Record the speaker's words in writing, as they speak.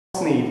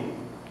Sneed.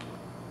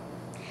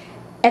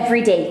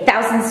 Every day,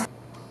 thousands.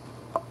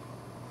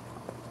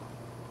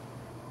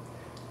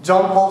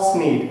 John Paul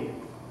Sneed.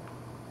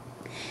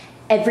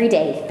 Every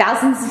day,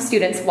 thousands of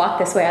students walk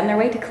this way on their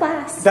way to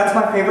class. That's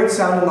my favorite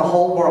sound in the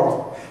whole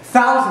world.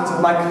 Thousands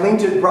of my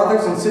collegiate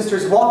brothers and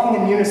sisters walking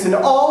in unison,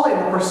 all in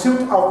the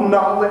pursuit of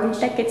knowledge.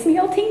 That gets me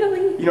all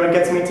tingly. You know what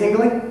gets me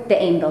tingly?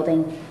 The AIM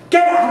building.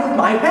 Get out of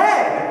my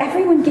head!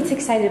 Everyone gets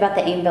excited about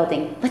the AIM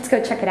building. Let's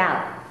go check it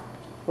out.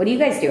 What are you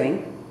guys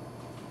doing?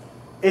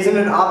 Isn't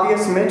it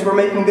obvious, Mitch, we're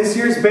making this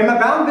year's Bama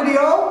Bound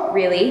video?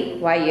 Really?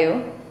 Why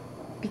you?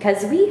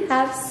 Because we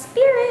have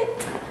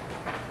spirit.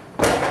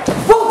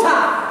 Roll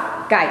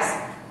time! Guys,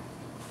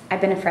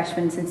 I've been a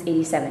freshman since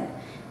 '87.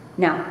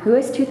 Now, who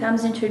has two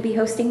thumbs and should be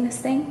hosting this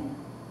thing?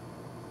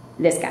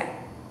 This guy.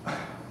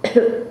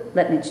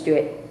 Let Mitch do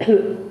it.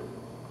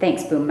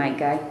 Thanks, boom mic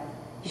guy.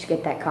 You should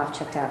get that cough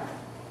checked out.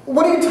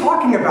 What are you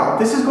talking about?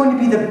 This is going to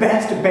be the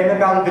best Bama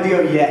Bound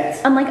video yet.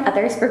 Unlike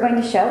others, we're going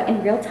to show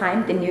in real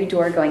time the new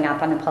door going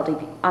up on the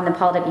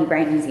Paul W.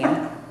 Bryant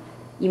Museum.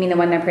 You mean the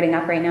one they're putting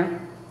up right now?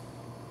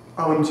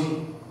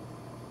 OMG.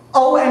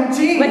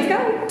 OMG! Let's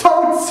go!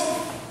 Totes!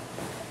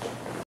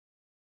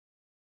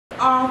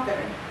 Author.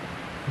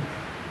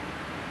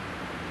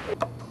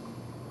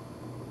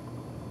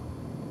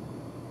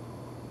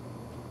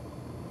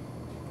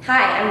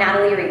 Hi, I'm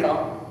Natalie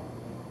Regal.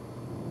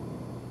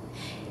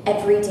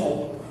 Every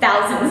day,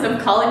 thousands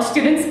of college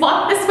students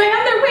walk this way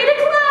on their way to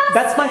class.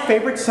 That's my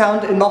favorite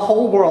sound in the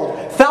whole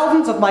world.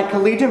 Thousands of my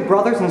collegiate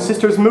brothers and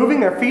sisters moving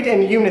their feet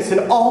in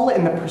unison, all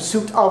in the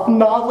pursuit of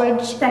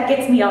knowledge. That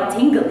gets me all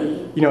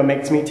tingly. You know what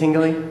makes me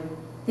tingly?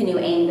 The new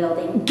AIM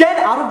building. Get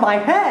out of my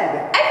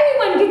head!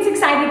 Everyone gets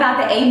excited about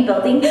the AIM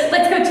building.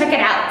 Let's go check it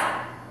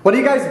out. What are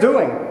you guys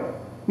doing?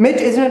 Mitch,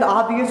 isn't it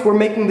obvious we're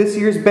making this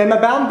year's Bama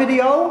Bound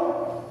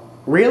video?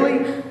 Really?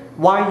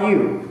 Why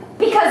you?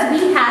 Because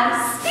we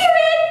have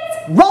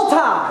spirit! Roll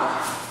Tide!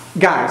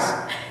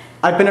 Guys,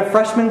 I've been a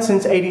freshman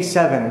since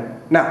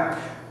 '87. Now,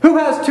 who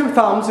has two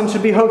thumbs and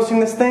should be hosting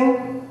this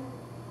thing?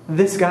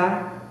 This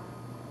guy?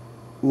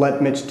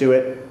 Let Mitch do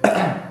it.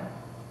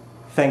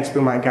 Thanks,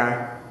 Boom My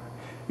Guy.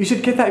 You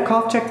should get that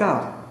cough checked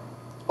out.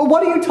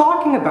 What are you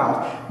talking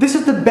about? This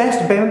is the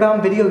best Bama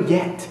Bound video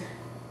yet.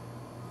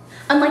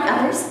 Unlike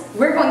others,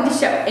 we're going to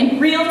show in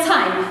real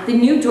time the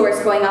new doors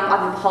going up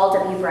on the Paul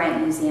W.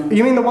 Bryant Museum.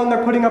 You mean the one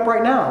they're putting up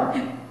right now?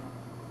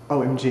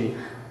 OMG.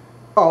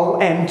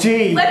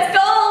 OMG! Let's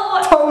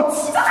go!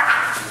 Totes!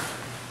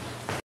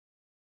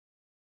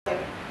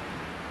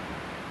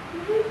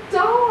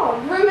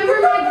 Dog.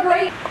 Remember my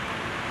great.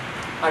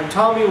 I'm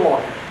Tommy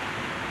Walker.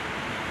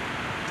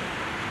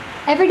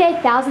 Every day,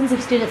 thousands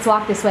of students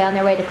walk this way on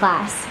their way to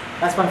class.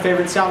 That's my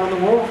favorite sound in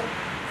the world.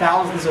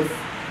 Thousands of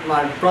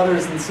my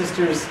brothers and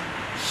sisters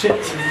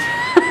shit.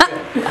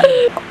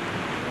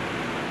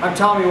 I'm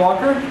Tommy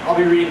Walker. I'll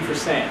be reading for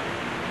Sam.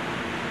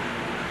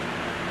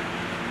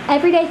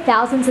 Every day,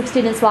 thousands of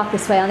students walk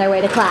this way on their way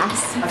to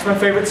class. That's my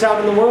favorite sound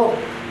in the world.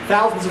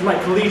 Thousands of my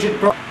collegiate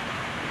brothers.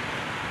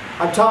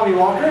 I'm Tommy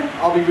Walker.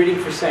 I'll be reading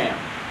for Sam.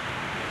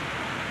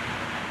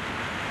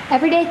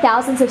 Every day,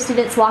 thousands of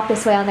students walk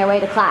this way on their way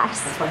to class.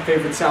 That's my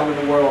favorite sound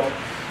in the world.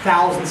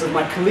 Thousands of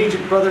my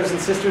collegiate brothers and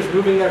sisters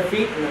moving their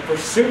feet in the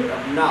pursuit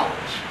of knowledge.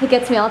 It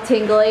gets me all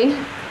tingly.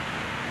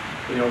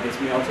 You know what gets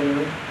me all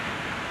tingly?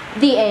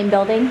 The AIM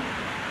building.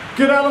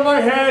 Get out of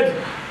my head!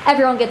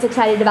 Everyone gets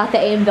excited about the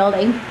AIM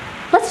building.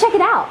 Let's check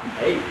it out.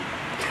 Hey.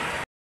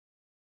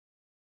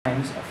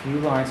 A few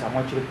lines. I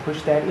want you to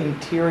push that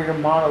interior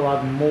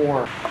monologue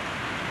more.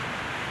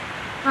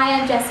 Hi,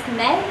 I'm Jessica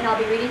May, and I'll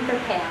be reading for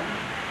Pam.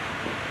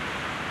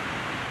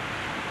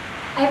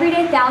 Every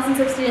day, thousands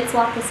of students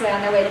walk this way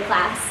on their way to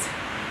class.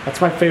 That's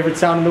my favorite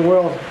sound in the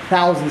world.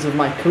 Thousands of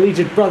my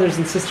collegiate brothers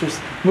and sisters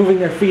moving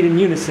their feet in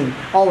unison,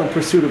 all in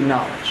pursuit of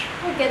knowledge.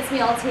 It gets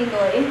me all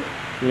tingly.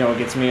 You know what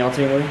gets me all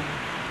tingly?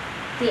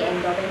 The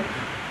AIM building.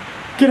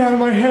 Get out of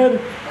my head!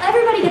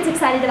 Everybody gets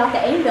excited about the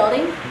AIM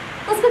building.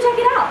 Let's go check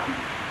it out.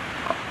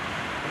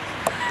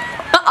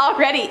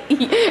 Already,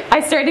 I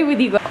started with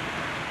you.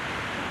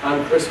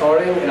 I'm Chris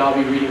Harding, and I'll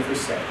be reading for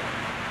Sam.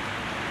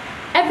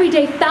 Every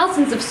day,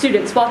 thousands of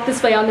students walk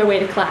this way on their way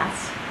to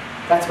class.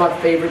 That's my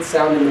favorite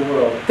sound in the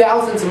world.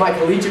 Thousands of my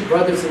collegiate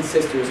brothers and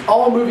sisters,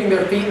 all moving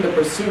their feet in the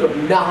pursuit of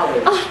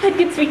knowledge. Oh, that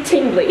gets me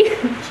tingly.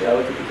 Shall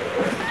I look at the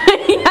camera?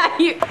 Yeah,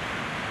 you.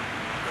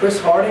 Chris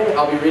Harding,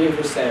 I'll be reading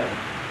for Sam.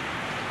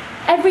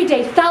 Every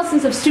day,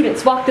 thousands of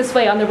students walk this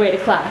way on their way to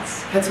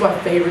class. That's my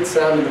favorite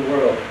sound in the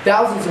world.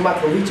 Thousands of my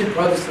collegiate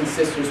brothers and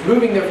sisters,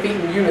 moving their feet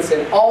in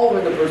unison, all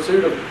in the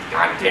pursuit of...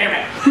 God damn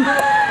it!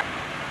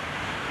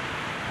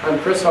 I'm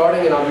Chris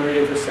Harding, and I'll be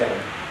reading for Sam.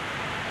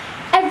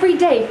 Every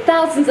day,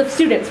 thousands of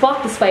students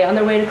walk this way on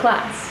their way to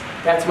class.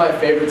 That's my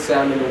favorite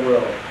sound in the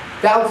world.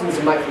 Thousands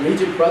of my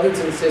collegiate brothers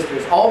and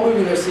sisters, all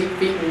moving their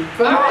feet in...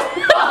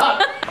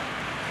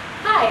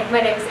 Hi, my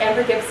name is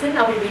Amber Gibson.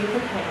 I'll be reading for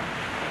Pam.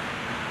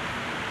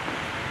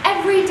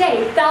 Every Every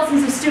day,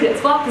 thousands of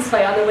students walk this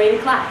way on their way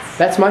to class.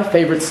 That's my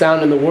favorite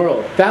sound in the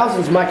world.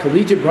 Thousands of my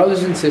collegiate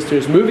brothers and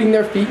sisters moving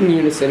their feet in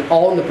unison,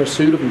 all in the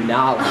pursuit of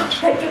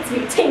knowledge. That gets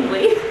me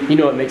tingly. You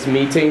know what makes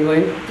me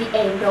tingly? The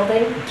AIM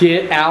building.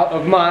 Get out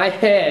of my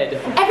head.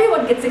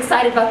 Everyone gets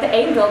excited about the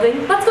AIM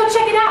building. Let's go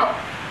check it out.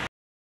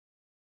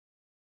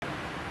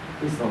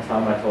 Please don't tell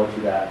me I told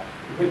you that.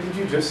 What did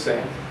you just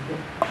say?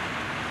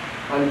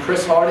 I'm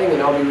Chris Harding,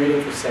 and I'll be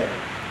reading for Sam.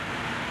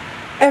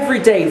 Every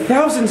day,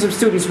 thousands of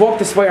students walk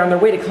this way on their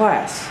way to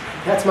class.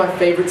 That's my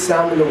favorite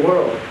sound in the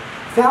world.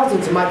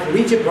 Thousands of my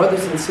collegiate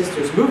brothers and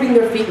sisters moving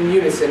their feet in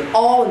unison,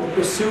 all in the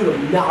pursuit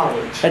of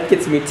knowledge. That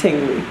gets me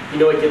tingly. You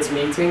know what gets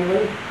me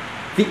tingly?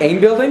 The AIM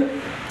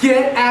building?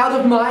 Get out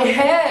of my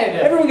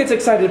head! Everyone gets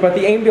excited about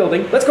the AIM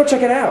building. Let's go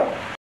check it out.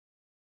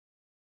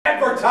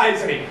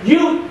 Advertising!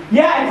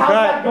 Yeah, and how's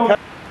that going?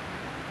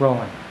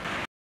 Rolling.